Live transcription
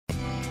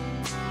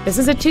This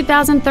is a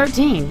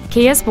 2013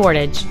 Kia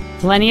Sportage.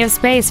 Plenty of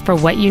space for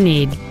what you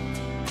need.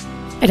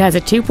 It has a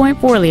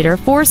 2.4-liter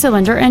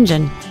four-cylinder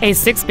engine, a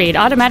 6-speed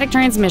automatic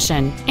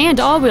transmission, and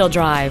all-wheel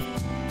drive.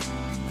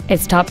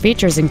 Its top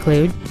features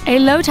include a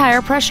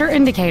low-tire pressure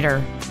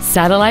indicator,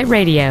 satellite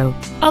radio,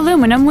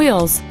 aluminum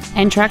wheels,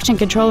 and traction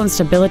control and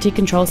stability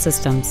control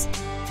systems.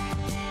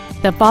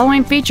 The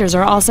following features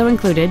are also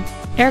included: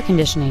 air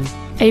conditioning,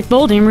 a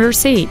folding rear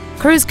seat,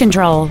 cruise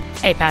control,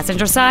 a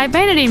passenger side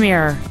vanity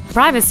mirror,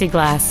 privacy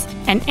glass,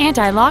 an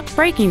anti-lock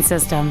braking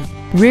system,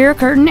 rear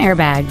curtain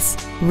airbags,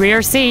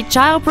 rear seat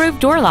child-proof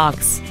door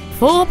locks,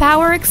 full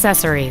power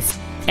accessories,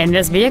 and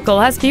this vehicle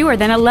has fewer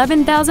than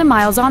 11,000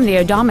 miles on the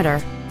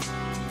odometer.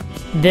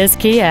 This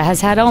Kia has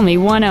had only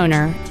one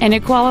owner, and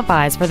it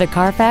qualifies for the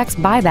Carfax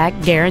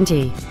buyback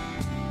guarantee.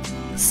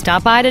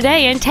 Stop by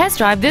today and test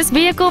drive this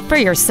vehicle for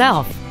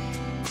yourself.